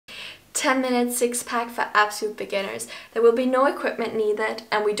10-minute six-pack for absolute beginners. There will be no equipment needed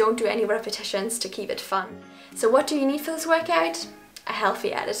and we don't do any repetitions to keep it fun. So what do you need for this workout? A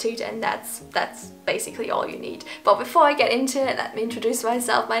healthy attitude, and that's basically all you need. But before I get into it, let me introduce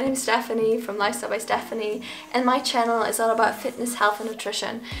myself. My name is Stefanie from Lifestyle by Stefanie, and my channel is all about fitness, health and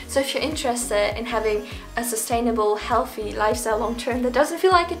nutrition. So if you're interested in having a sustainable, healthy lifestyle long term that doesn't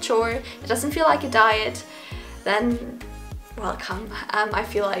feel like a chore, it doesn't feel like a diet, then welcome. I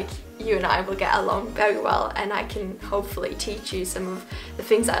feel like you and I will get along very well, and I can hopefully teach you some of the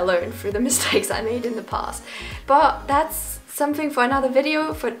things I learned through the mistakes I made in the past. But that's something for another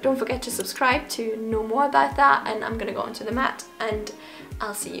video. Don't forget to subscribe to know more about that, and I'm gonna go onto the mat and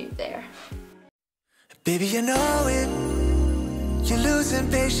I'll see you there. Baby, you know it. You're losing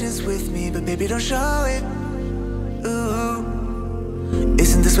patience with me, but baby, don't show it. Ooh,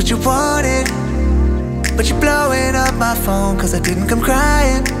 isn't this what you wanted? But you're blowing up my phone cause I didn't come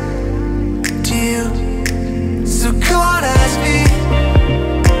crying to you. So come on, ask me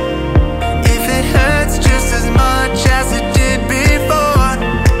if it hurts just as much as it did before.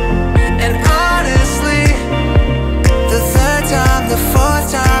 And honestly, the third time, the fourth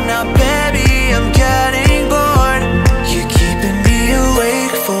time, now baby, I'm getting bored. You're keeping me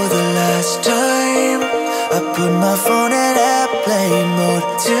awake for the last time. I put my phone in airplane mode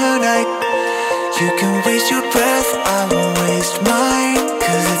tonight. You can waste your breath, I won't waste mine,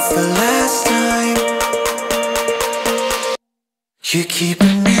 cause it's the last time. You're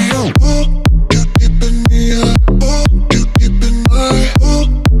keeping me up, you're keeping me up, you're keeping my,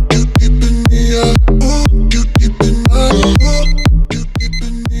 you're keeping me up, you're keeping my, you're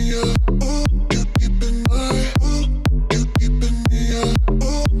keeping me up, you're keeping my, you're keeping me up,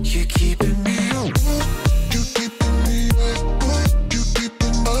 you're keeping me up, you're keeping me up,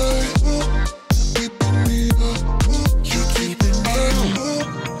 you're keeping my.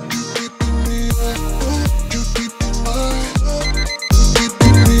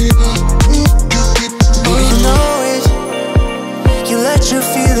 Your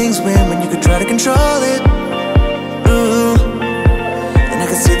feelings win when you could try to control it. Ooh, and I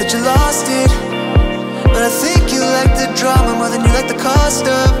can see that you lost it, but I think you like the drama more than you like the cost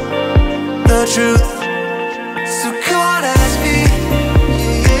of the truth. So come on, ask me,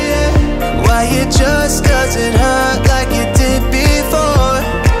 yeah, why it just doesn't hurt like it did before.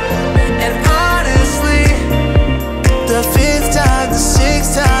 And honestly, the fifth time, the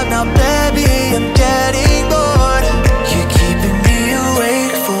sixth time, now baby, I'm getting bored. You're keeping me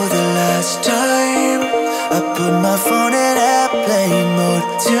awake for the last time. I put my phone in airplane mode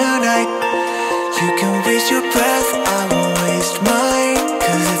tonight. You can waste your breath, I won't waste mine,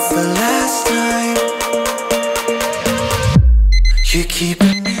 cause it's the last time. You're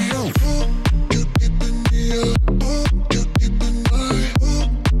keeping me up, you're keeping me up, you're keeping my,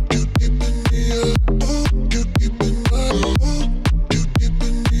 you're keeping me up, you're keeping my, you're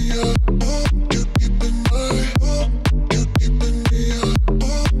keeping me up, you're keeping my, you're keeping me up,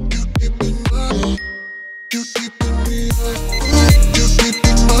 you're keeping my, you're keeping me up, you're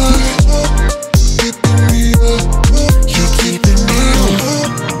keeping my, keeping me up, you're keeping me up,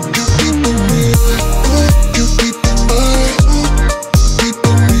 you're keeping me up, you're keeping my,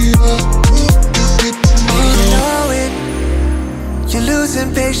 keeping me up, you're keeping my. You know it. You're losing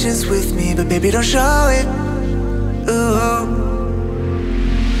patience with me, but baby, don't show it. Ooh.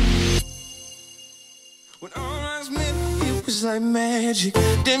 When all eyes met, it was like magic.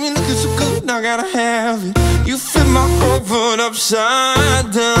 Damn, you looking so good, now I gotta have it. You flip my whole world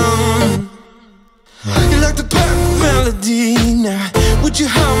upside down. You like the perfect melody now. Would you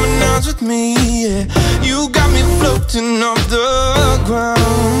harmonize with me? Yeah. You got me floating off the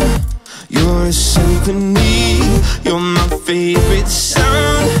ground. You're a symphony, you're my favorite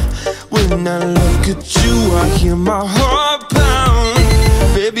sound. When I look at you, I hear my heart pound.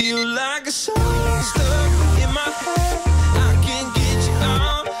 Baby, you like a song stuck in my head. I can't get you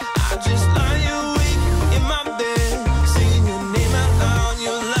out. I just lie awake in my bed, singing your name out loud.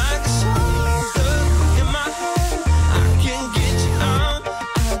 You're like a song stuck in my head. I can't get you out.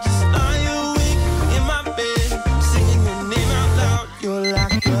 I just lie awake in my bed, singing your name out loud. You're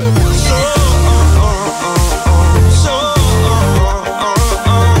like a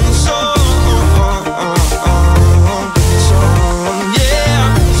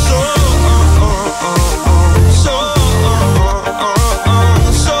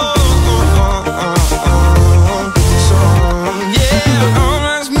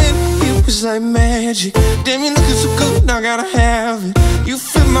like magic. Damn, you looking so good, now I gotta have it. You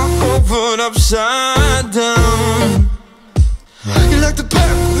flip my whole world upside down. You like like the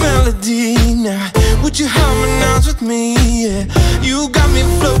perfect melody. Now would you harmonize with me? Yeah, you got me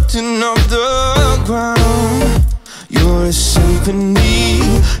floating off the ground. You're a symphony,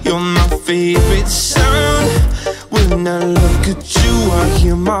 you're my favorite sound. When I look at you, I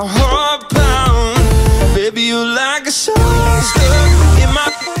hear my heart pound. Baby, you're like a song stuck in my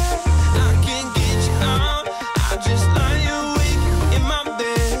head. I can't get you out. I just lie awake in my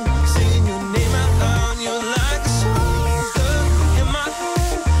bed, singing your name out loud. You're like a song stuck in my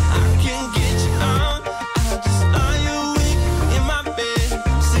head. I can't get you out. I just lie awake in my bed,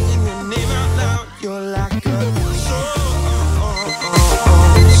 singing your name out loud. You're like a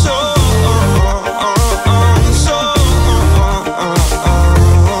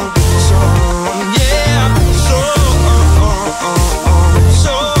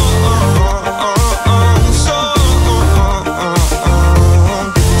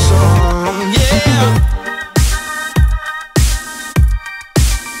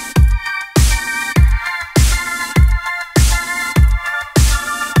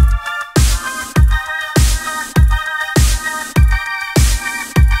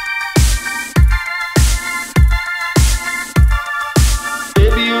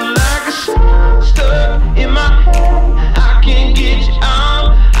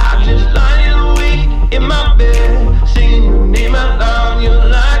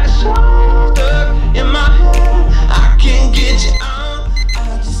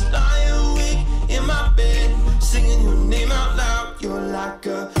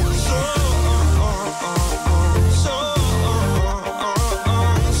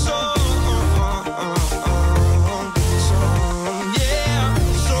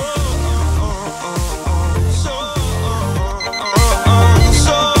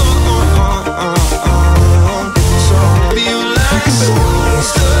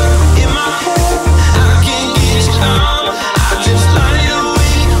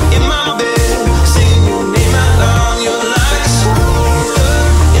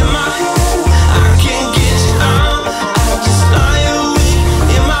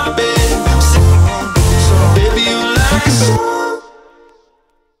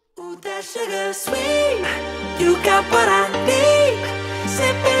sugar sweet, you got what I need.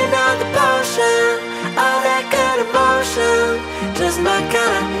 Sipping on the potion, all that good emotion, just my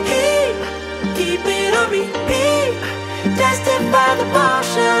kind of heat. Keep it on repeat, tested by the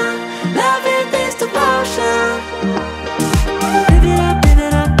potion, loving this devotion. Live it up, live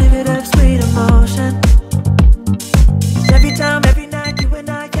it up, live it up, sweet emotion. Every time, every night, you and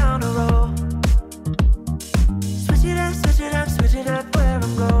I on a roll. Switch it up, switch it up, switch it up where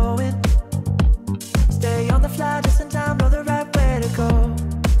I'm going. Stay on the fly just in time, know the right way to go.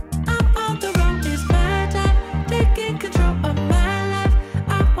 I'm on the road, it's my time, taking control of my life.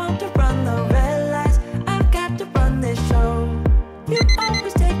 I want to run the red lights, I've got to run this show. You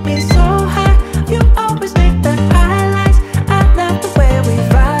always take me so high, you always make the highlight.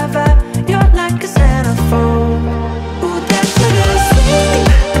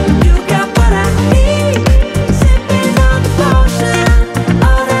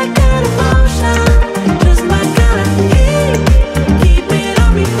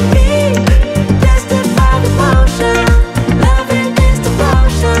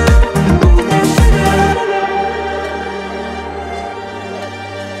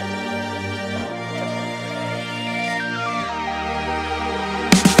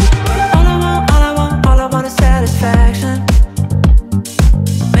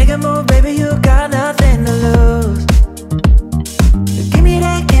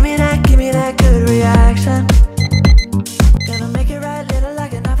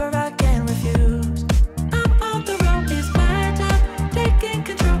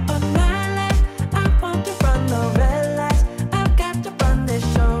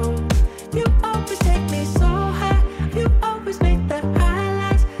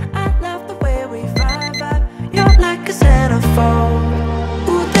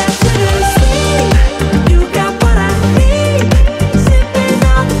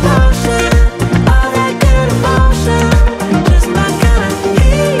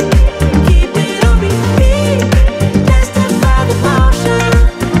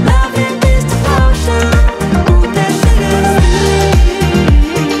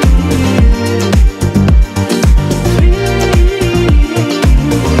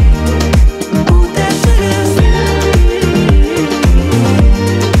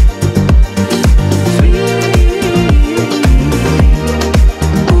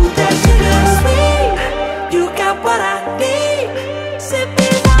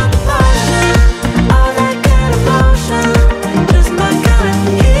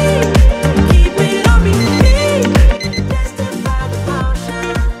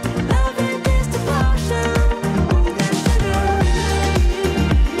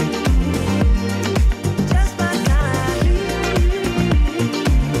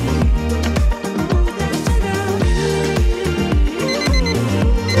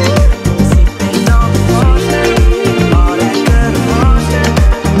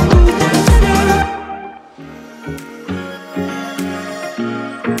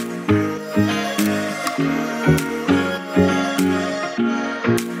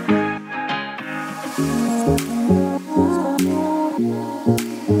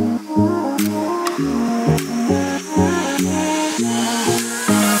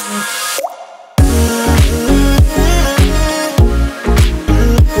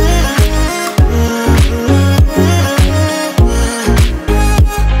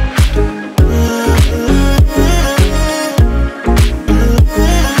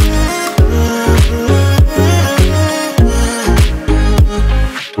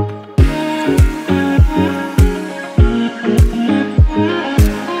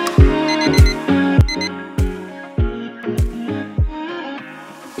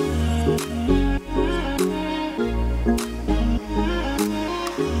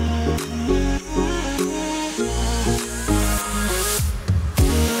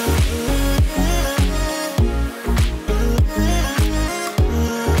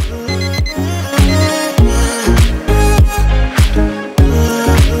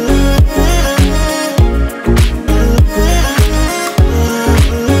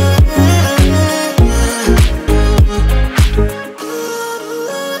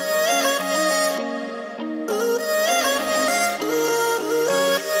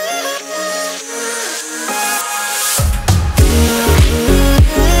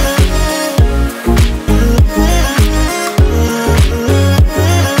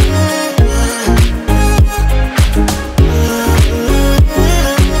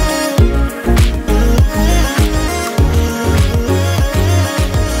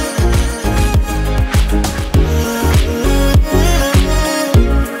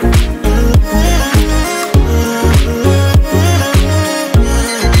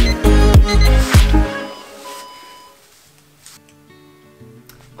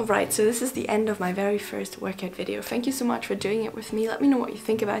 Alright, so this is the end of my very first workout video. Thank you so much for doing it with me. Let me know what you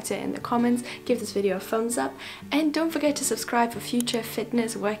think about it in the comments. Give this video a thumbs up. And don't forget to subscribe for future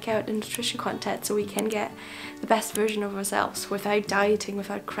fitness, workout and nutrition content so we can get the best version of ourselves without dieting,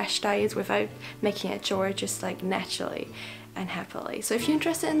 without crash diets, without making it a chore, just like naturally and happily. So if you're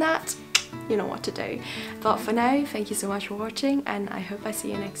interested in that, you know what to do. But for now, thank you so much for watching and I hope I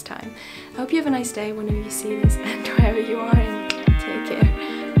see you next time. I hope you have a nice day whenever you see this and wherever you are, and take care.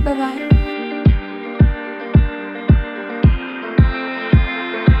 Bye bye.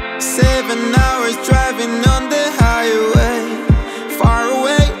 7 hours driving on the highway, far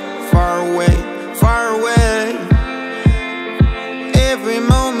away, far away, far away. Every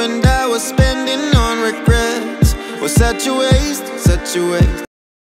moment I was spending on regrets was such a waste, such a waste.